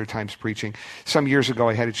by, other times preaching. Some years ago,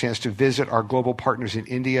 I had a chance to visit our global partners in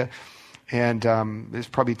India. And it was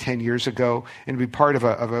probably 10 years ago, and be part of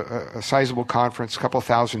a sizable conference, a couple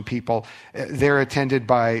thousand people. They're attended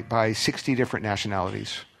by 60 different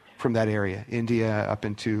nationalities from that area, India up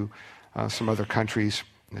into some other countries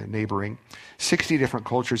neighboring. 60 different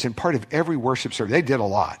cultures, and part of every worship service. They did a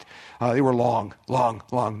lot. They were long.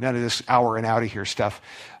 None of this hour and out of here stuff.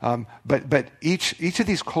 But each of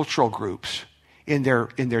these cultural groups, in their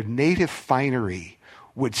native finery,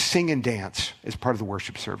 would sing and dance as part of the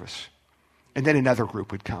worship service. And then another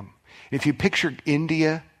group would come. If you picture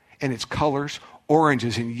India and its colors,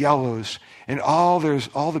 oranges and yellows, and all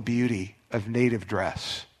the beauty of native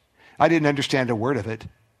dress. I didn't understand a word of it,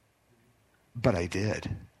 but I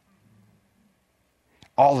did.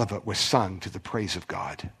 All of it was sung to the praise of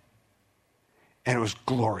God. And it was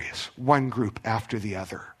glorious, one group after the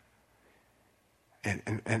other.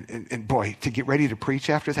 And boy, to get ready to preach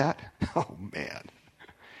after that, oh man.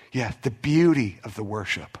 Yeah, the beauty of the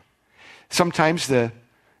worship. Sometimes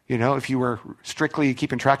if you were strictly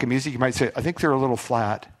keeping track of music, you might say, I think they're a little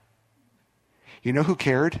flat. You know who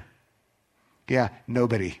cared? Yeah,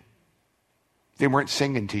 nobody. They weren't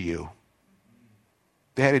singing to you.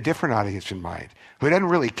 They had a different audience in mind who doesn't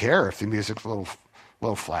really care if the music's a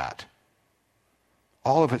little flat.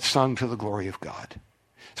 All of it sung to the glory of God.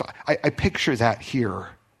 So I picture that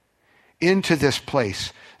here. Into this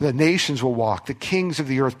place, the nations will walk. The kings of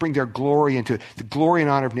the earth bring their glory into it. The glory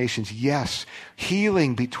and honor of nations, yes.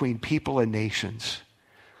 Healing between people and nations.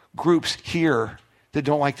 Groups here that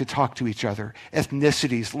don't like to talk to each other.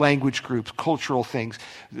 Ethnicities, language groups, cultural things.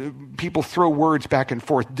 People throw words back and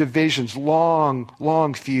forth. Divisions,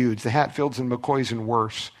 long feuds. The Hatfields and McCoys and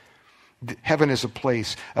worse. Heaven is a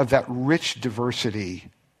place of that rich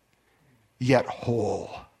diversity, yet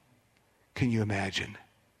whole. Can you imagine?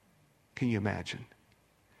 Can you imagine?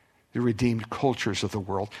 The redeemed cultures of the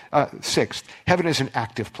world. Sixth, heaven is an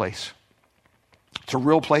active place. It's a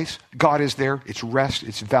real place. God is there. It's rest.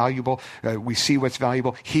 It's valuable. We see what's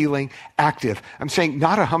valuable. Healing, active. I'm saying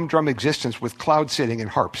not a humdrum existence with cloud sitting and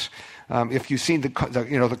harps. If you've seen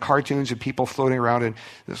the cartoons of people floating around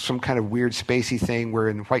in some kind of weird spacey thing, we're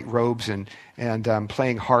in white robes and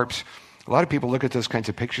playing harps. A lot of people look at those kinds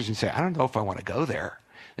of pictures and say, I don't know if I want to go there.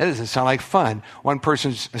 That doesn't sound like fun. One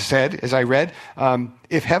person said, as I read,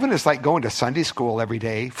 if heaven is like going to Sunday school every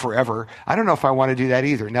day forever, I don't know if I want to do that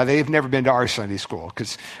either. Now, they've never been to our Sunday school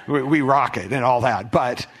because we rock it and all that.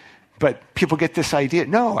 But people get this idea.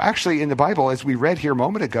 No, actually, in the Bible, as we read here a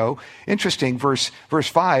moment ago, interesting, verse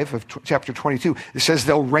 5 of chapter 22, it says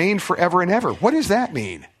they'll reign forever and ever. What does that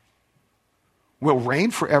mean? Will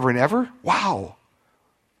reign forever and ever? Wow.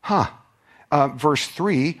 Verse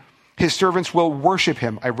 3, his servants will worship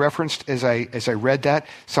him. I referenced as I read that,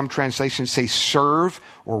 some translations say serve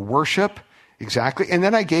or worship. Exactly. And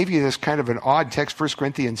then I gave you this kind of an odd text, 1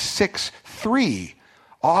 Corinthians 6:3.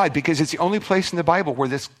 Odd, because it's the only place in the Bible where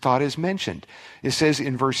this thought is mentioned. It says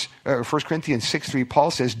in 1 Corinthians 6:3, Paul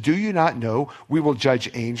says, do you not know we will judge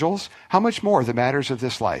angels? How much more the matters of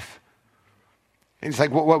this life? And it's like,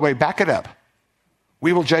 wait, back it up.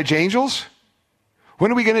 We will judge angels?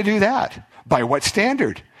 When are we going to do that? By what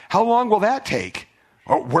standard? How long will that take?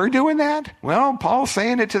 Oh, we're doing that? Well, Paul's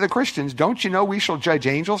saying it to the Christians. Don't you know we shall judge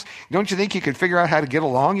angels? Don't you think you could figure out how to get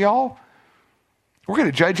along, y'all? We're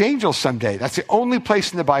going to judge angels someday. That's the only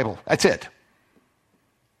place in the Bible. That's it.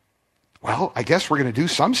 Well, I guess we're going to do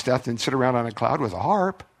some stuff and sit around on a cloud with a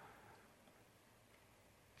harp.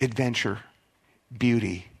 Adventure,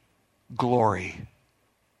 beauty, glory.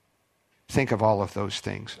 Think of all of those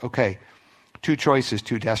things. Okay. 2 choices,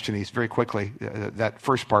 2 destinies. Very quickly, that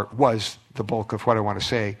first part was the bulk of what I want to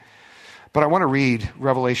say. But I want to read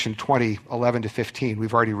Revelation 20:11-15.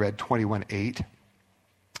 We've already read 21:8.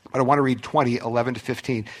 But I want to read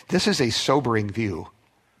 20:11-15. This is a sobering view.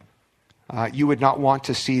 You would not want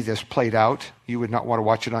to see this played out. You would not want to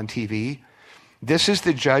watch it on TV. This is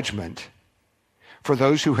the judgment for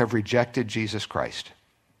those who have rejected Jesus Christ.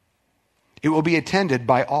 It will be attended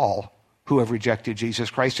by all who have rejected Jesus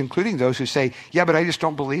Christ, including those who say, yeah, but I just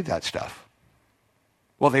don't believe that stuff.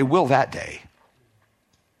 Well, they will that day.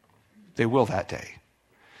 They will that day.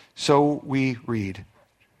 So we read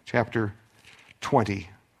chapter 20,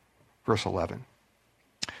 verse 11.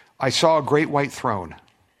 I saw a great white throne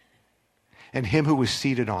and him who was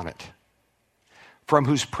seated on it, from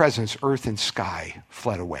whose presence earth and sky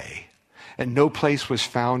fled away. And no place was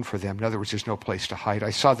found for them. In other words, there's no place to hide. I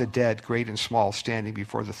saw the dead, great and small, standing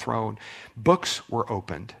before the throne. Books were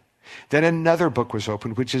opened. Then another book was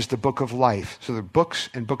opened, which is the book of life. So the books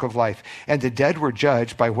and book of life. And the dead were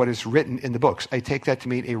judged by what is written in the books. I take that to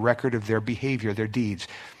mean a record of their behavior, their deeds.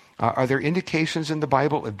 Are there indications in the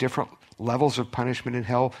Bible of different levels of punishment in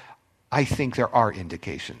hell? I think there are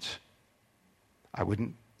indications. I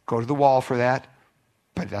wouldn't go to the wall for that,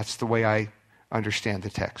 but that's the way I understand the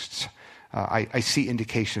texts. I see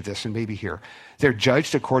indication of this, and maybe here. They're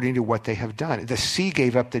judged according to what they have done. The sea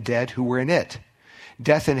gave up the dead who were in it.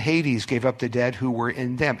 Death and Hades gave up the dead who were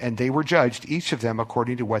in them, and they were judged, each of them,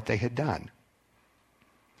 according to what they had done.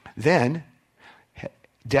 Then,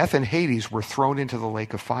 death and Hades were thrown into the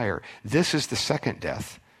lake of fire. This is the second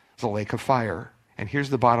death, the lake of fire. And here's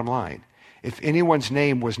the bottom line. If anyone's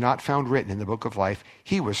name was not found written in the book of life,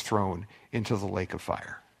 he was thrown into the lake of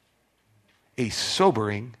fire. A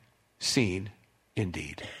sobering scene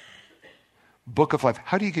indeed. Book of life.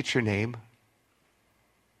 How do you get your name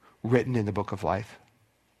written in the book of life?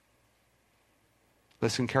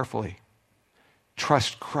 Listen carefully.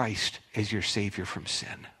 Trust Christ as your Savior from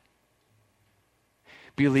sin.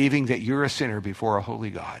 Believing that you're a sinner before a holy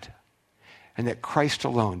God and that Christ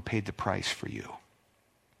alone paid the price for you.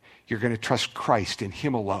 You're going to trust Christ in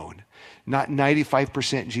him alone. Not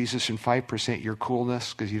 95% Jesus and 5% your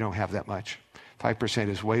coolness, because you don't have that much. 5%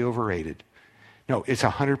 is way overrated. No, it's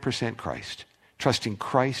 100% Christ. Trusting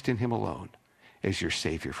Christ in him alone as your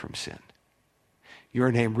Savior from sin.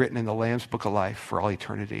 Your name written in the Lamb's Book of Life for all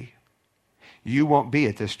eternity. You won't be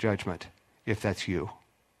at this judgment if that's you.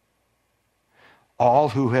 All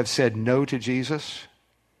who have said no to Jesus,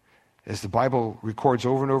 as the Bible records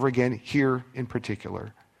over and over again, here in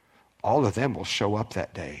particular, all of them will show up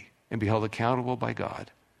that day and be held accountable by God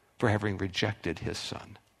for having rejected his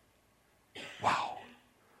Son. Wow.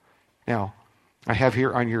 Now, I have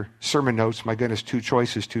here on your sermon notes, my goodness, 2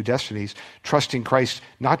 choices, 2 destinies. Trusting Christ,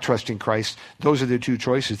 not trusting Christ. Those are the 2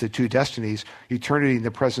 choices, the 2 destinies. Eternity in the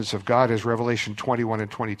presence of God as Revelation 21 and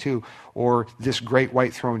 22. Or this great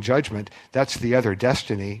white throne judgment. That's the other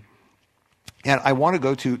destiny. And I want to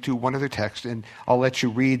go to one other text, and I'll let you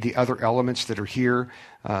read the other elements that are here.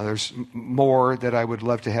 There's more that I would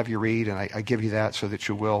love to have you read, and I give you that so that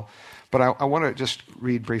you will. But I want to just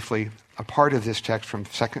read briefly a part of this text from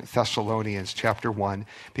 2 Thessalonians chapter 1,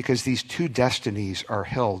 because these two destinies are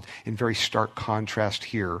held in very stark contrast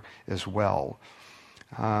here as well.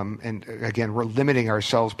 And again, we're limiting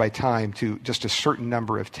ourselves by time to just a certain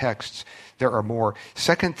number of texts. There are more.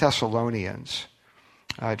 2 Thessalonians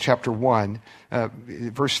chapter 1,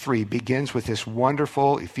 verse 3 begins with this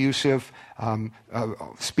wonderful, effusive,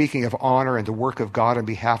 speaking of honor and the work of God on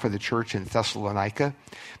behalf of the church in Thessalonica.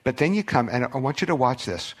 But then you come, and I want you to watch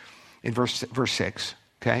this in verse 6,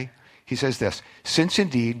 okay? He says this, since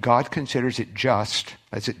indeed God considers it just,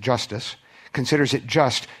 that's it, justice, considers it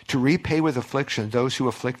just to repay with affliction those who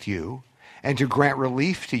afflict you, and to grant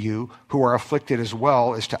relief to you who are afflicted as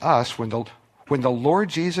well as to us when the Lord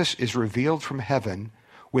Jesus is revealed from heaven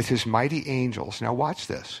with his mighty angels. Now watch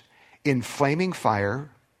this. In flaming fire,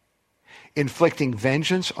 inflicting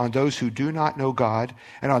vengeance on those who do not know God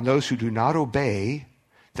and on those who do not obey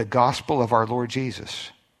the gospel of our Lord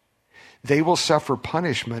Jesus. They will suffer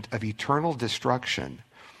punishment of eternal destruction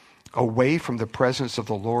away from the presence of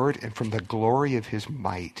the Lord and from the glory of his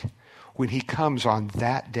might when he comes on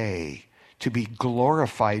that day to be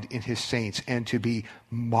glorified in his saints and to be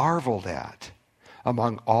marveled at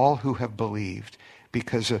among all who have believed,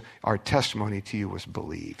 because our testimony to you was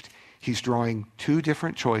believed. He's drawing two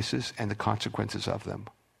different choices and the consequences of them.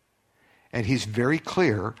 And he's very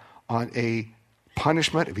clear on a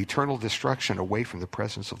punishment of eternal destruction away from the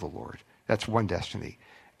presence of the Lord. That's one destiny.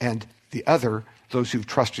 And the other, those who've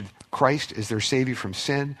trusted Christ as their Savior from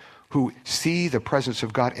sin, who see the presence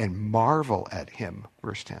of God and marvel at him.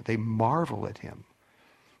 Verse 10, they marvel at him.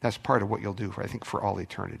 That's part of what you'll do, I think, for all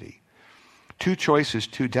eternity. Two choices,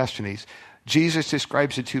 two destinies. Jesus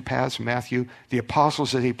describes the two paths in Matthew. The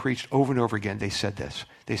apostles that he preached over and over again, they said this.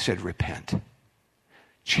 They said, repent.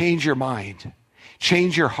 Change your mind.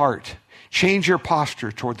 Change your heart. Change your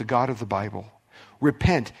posture toward the God of the Bible.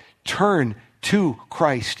 Repent. Turn to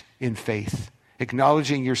Christ in faith,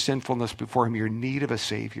 acknowledging your sinfulness before him, your need of a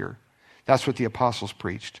Savior. That's what the apostles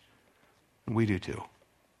preached. And we do too.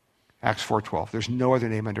 Acts 4:12. There's no other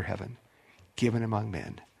name under heaven given among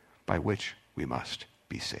men by which we must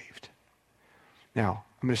be saved. Now,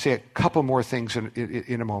 I'm going to say a couple more things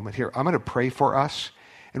in a moment here. I'm going to pray for us,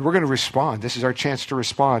 and we're going to respond. This is our chance to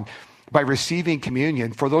respond by receiving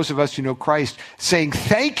communion for those of us who know Christ, saying,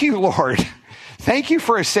 thank you, Lord. Thank you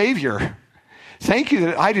for a Savior. Thank you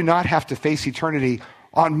that I do not have to face eternity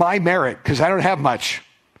on my merit because I don't have much.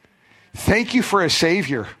 Thank you for a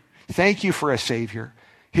Savior. Thank you for a Savior.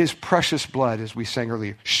 His precious blood, as we sang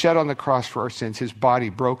earlier, shed on the cross for our sins, his body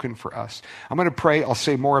broken for us. I'm going to pray. I'll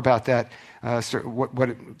say more about that,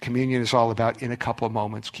 what communion is all about in a couple of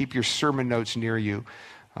moments. Keep your sermon notes near you,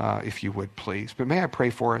 if you would, please. But may I pray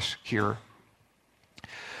for us here?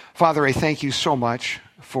 Father, I thank you so much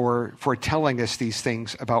for telling us these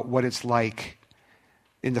things about what it's like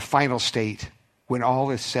in the final state when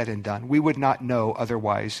all is said and done. We would not know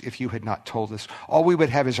otherwise if you had not told us. All we would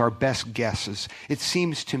have is our best guesses. It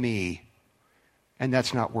seems to me, and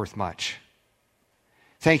that's not worth much.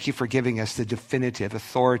 Thank you for giving us the definitive,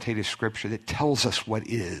 authoritative scripture that tells us what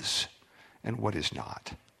is and what is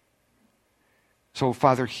not. So,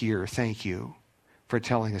 Father, here, thank you for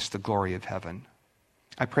telling us the glory of heaven.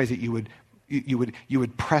 I pray that you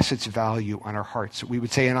would press its value on our hearts, that we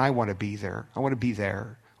would say, and I want to be there. I want to be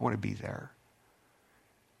there. I want to be there.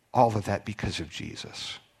 All of that because of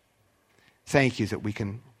Jesus. Thank you that we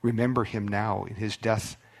can remember him now in his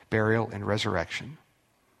death, burial, and resurrection.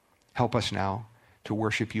 Help us now to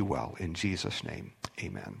worship you well. In Jesus' name,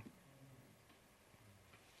 amen.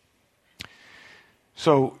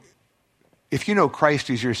 So, if you know Christ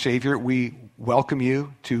as your Savior, we welcome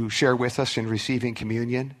you to share with us in receiving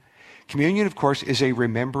communion. Communion, of course, is a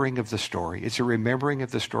remembering of the story. It's a remembering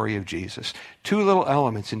of the story of Jesus. Two little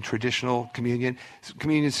elements in traditional communion.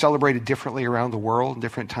 Communion is celebrated differently around the world in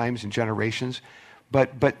different times and generations.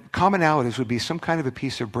 But commonalities would be some kind of a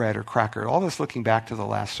piece of bread or cracker. All this looking back to the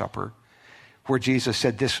Last Supper, where Jesus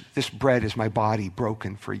said, this bread is my body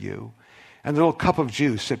broken for you. And the little cup of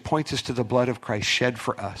juice that points us to the blood of Christ shed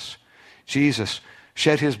for us. Jesus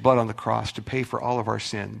shed his blood on the cross to pay for all of our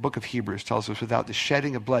sin. The book of Hebrews tells us without the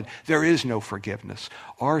shedding of blood, there is no forgiveness.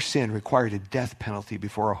 Our sin required a death penalty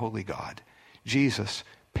before a holy God. Jesus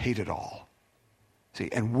paid it all. See,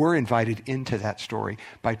 and we're invited into that story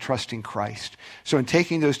by trusting Christ. So in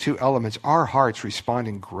taking those two elements, our hearts respond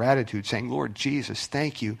in gratitude, saying, Lord Jesus,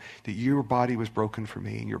 thank you that your body was broken for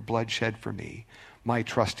me and your blood shed for me. My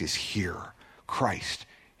trust is here, Christ,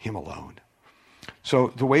 him alone.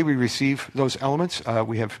 So the way we receive those elements,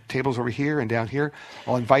 we have tables over here and down here.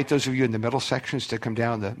 I'll invite those of you in the middle sections to come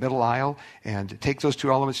down the middle aisle and take those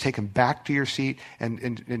two elements, take them back to your seat,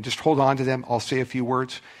 and just hold on to them. I'll say a few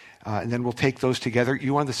words, and then we'll take those together.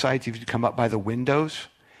 You on the sides, you come up by the windows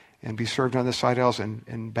and be served on the side aisles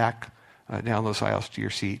and back down those aisles to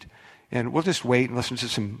your seat. And we'll just wait and listen to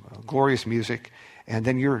some glorious music, and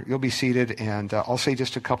then you'll be seated, and I'll say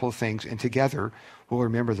just a couple of things, and together we'll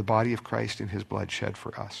remember the body of Christ and his blood shed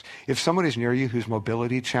for us. If someone is near you who's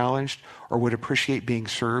mobility challenged or would appreciate being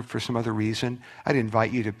served for some other reason, I'd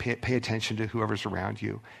invite you to pay attention to whoever's around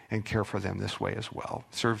you and care for them this way as well.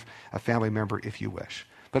 Serve a family member if you wish.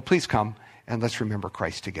 But please come, and let's remember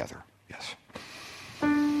Christ together. Yes.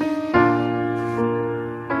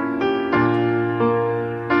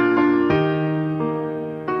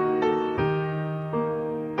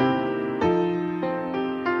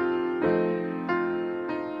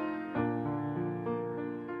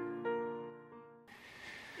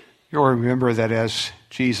 You'll remember that as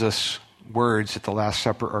Jesus' words at the Last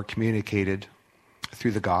Supper are communicated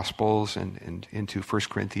through the Gospels and into 1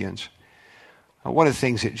 Corinthians, one of the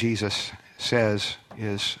things that Jesus says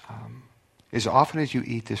is, as often as you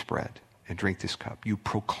eat this bread and drink this cup, you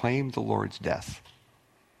proclaim the Lord's death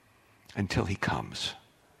until he comes.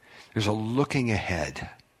 There's a looking ahead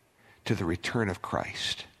to the return of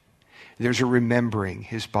Christ. There's a remembering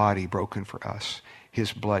his body broken for us,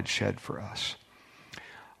 his blood shed for us.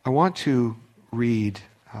 I want to read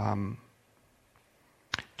 2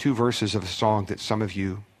 verses of a song that some of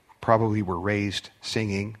you probably were raised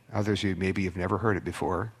singing. Others of you maybe have never heard it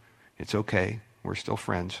before. It's okay. We're still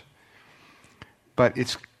friends. But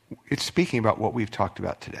it's speaking about what we've talked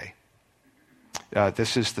about today.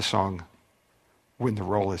 This is the song, When the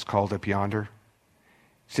Roll is Called Up Yonder.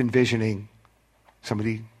 It's envisioning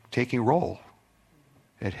somebody taking roll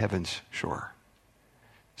at heaven's shore.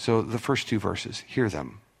 So the first 2 verses, hear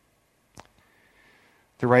them.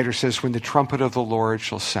 The writer says, when the trumpet of the Lord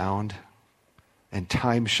shall sound, and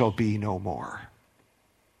time shall be no more,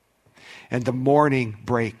 and the morning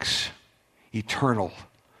breaks, eternal,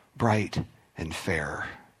 bright, and fair,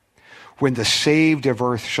 when the saved of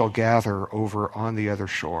earth shall gather over on the other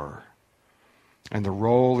shore, and the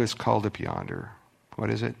roll is called up yonder.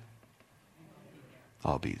 What is it?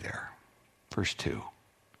 I'll be there. Verse 2.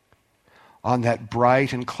 On that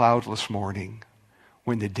bright and cloudless morning,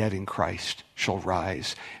 when the dead in Christ shall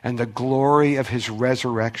rise, and the glory of his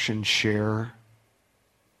resurrection share,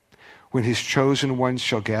 when his chosen ones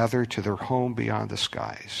shall gather to their home beyond the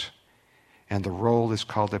skies, and the roll is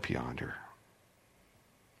called up yonder.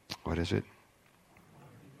 What is it?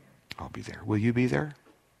 I'll be there. Will you be there?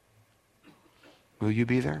 Will you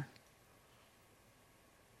be there?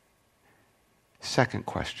 Second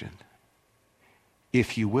question.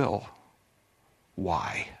 If you will,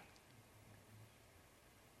 why?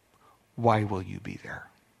 Why will you be there?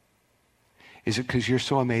 Is it because you're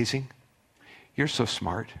so amazing? You're so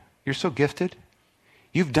smart? You're so gifted?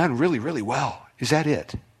 You've done really, really well. Is that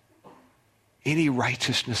it? Any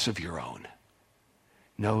righteousness of your own?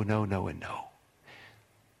 No, no, no, and no.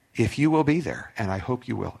 If you will be there, and I hope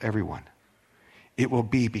you will, everyone, it will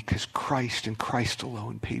be because Christ and Christ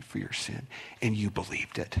alone paid for your sin, and you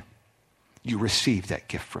believed it. You received that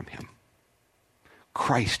gift from him.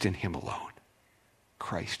 Christ in him alone.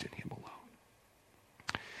 Christ in him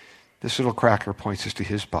alone. This little cracker points us to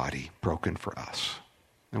his body broken for us.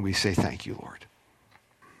 And we say, thank you, Lord.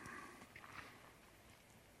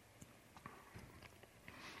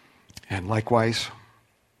 And likewise,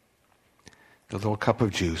 the little cup of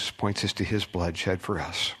juice points us to his blood shed for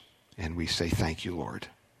us. And we say, thank you, Lord,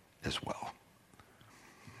 as well.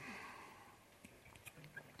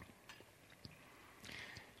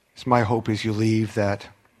 It's my hope as you leave that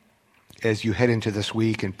as you head into this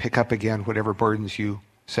week and pick up again whatever burdens you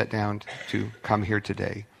set down to come here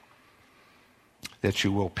today, that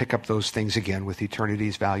you will pick up those things again with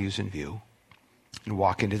eternity's values in view and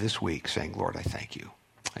walk into this week saying, Lord, I thank you.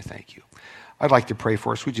 I thank you. I'd like to pray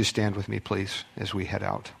for us. Would you stand with me, please, as we head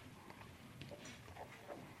out?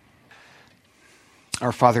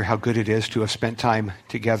 Our Father, how good it is to have spent time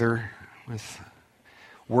together with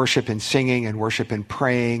worship and singing and worship and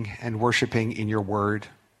praying and worshiping in your word,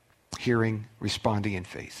 hearing, responding in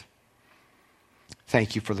faith.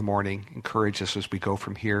 Thank you for the morning. Encourage us as we go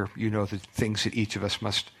from here. You know the things that each of us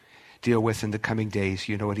must deal with in the coming days.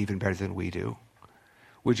 You know it even better than we do.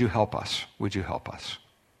 Would you help us? Would you help us?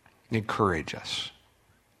 Encourage us.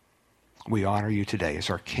 We honor you today as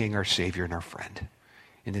our King, our Savior, and our friend.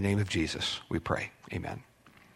 In the name of Jesus, we pray. Amen.